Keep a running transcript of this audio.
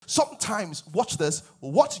Sometimes, watch this,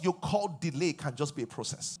 what you call delay can just be a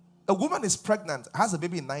process. A woman is pregnant, has a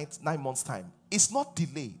baby in 9 months' time. It's not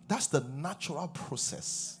delay. That's the natural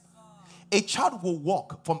process. A child will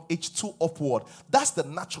walk from age 2 upward. That's the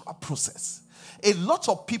natural process. A lot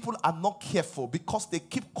of people are not careful because they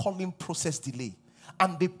keep calling process delay.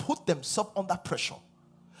 And they put themselves under pressure.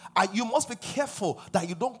 And you must be careful that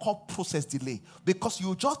you don't call process delay, because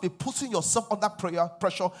you just be putting yourself under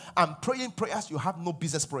pressure and praying prayers you have no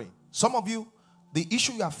business praying. Some of you, the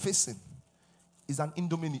issue you are facing is an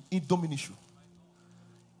indomie issue.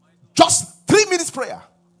 Just 3 minutes prayer,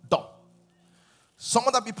 done. Some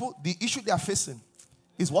other people, the issue they are facing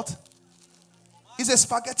is what? It's a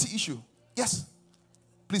spaghetti issue. Yes.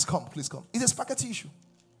 Please come. It's a spaghetti issue.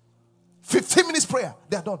 15 minutes prayer,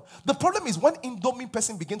 they are done. The problem is when indomie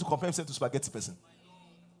person begins to compare himself to spaghetti person.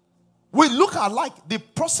 We look alike. The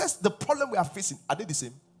problem we are facing, are they the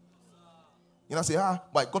same? You know, say,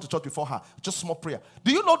 but I got to church before her. Just small prayer.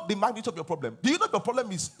 Do you know the magnitude of your problem? Do you know your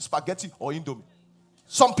problem is spaghetti or indomie?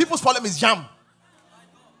 Some people's problem is yam.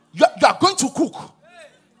 You are going to cook.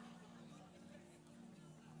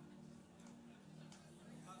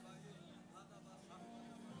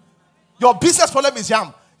 Your business problem is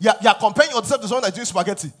yam. You are comparing yourself to someone that's doing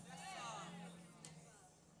spaghetti.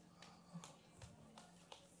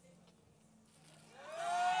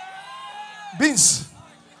 Beans.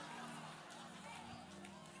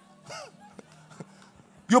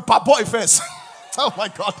 You parboil first. Oh my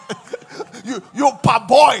God. You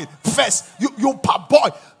parboil first. You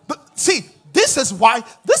parboil. See, this is why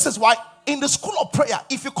in the school of prayer,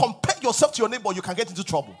 if you compare yourself to your neighbor, you can get into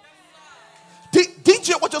trouble. Didn't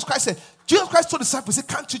you hear what Jesus Christ said? Jesus Christ told the disciples, he said,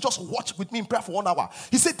 can't you just watch with me in prayer for 1 hour?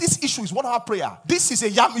 He said, this issue is 1 hour prayer. This is a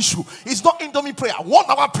yam issue. It's not indomie prayer. 1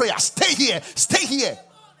 hour prayer. Stay here.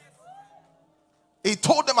 He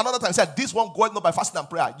told them another time, he said, this one going not by fasting and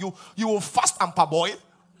prayer. You will fast and parboil.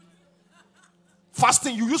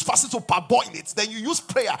 Fasting, you use fasting to parboil it. Then you use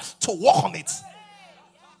prayer to work on it.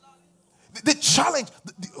 The challenge,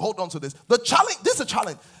 hold on to this. This is a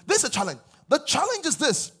challenge. The challenge is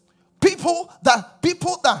this. People that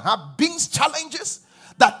have beings challenges,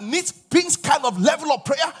 that need beings kind of level of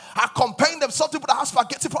prayer, are comparing themselves to people that have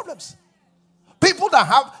spaghetti problems. People that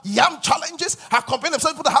have yam challenges are comparing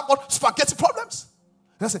themselves to people that have what? Spaghetti problems.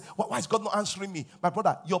 They say, why is God not answering me? My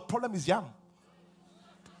brother, your problem is yam.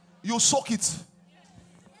 You soak it.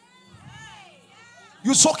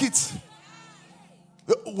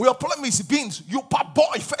 Your problem is beans. You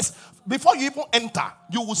parboil first. Before you even enter,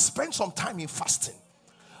 you will spend some time in fasting.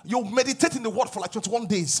 You meditate in the word for like 21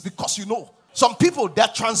 days, because you know some people, their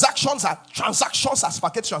transactions are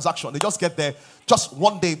spaghetti transactions. They just get there just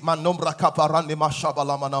one day.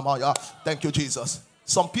 Thank you, Jesus.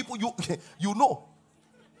 Some people you know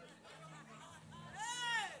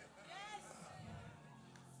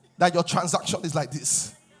that your transaction is like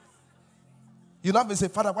this. You know, say,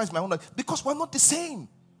 Father, why is my own like? Because we're not the same.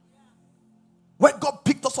 Where God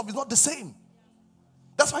picked us up is not the same.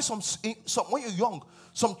 That's why some when you're young,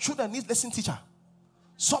 some children need lesson teacher.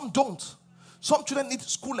 Some don't. Some children need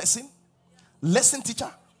school lesson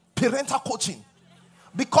teacher, parental coaching.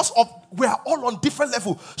 Because we are all on different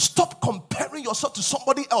level. Stop comparing yourself to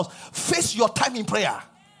somebody else. Face your time in prayer.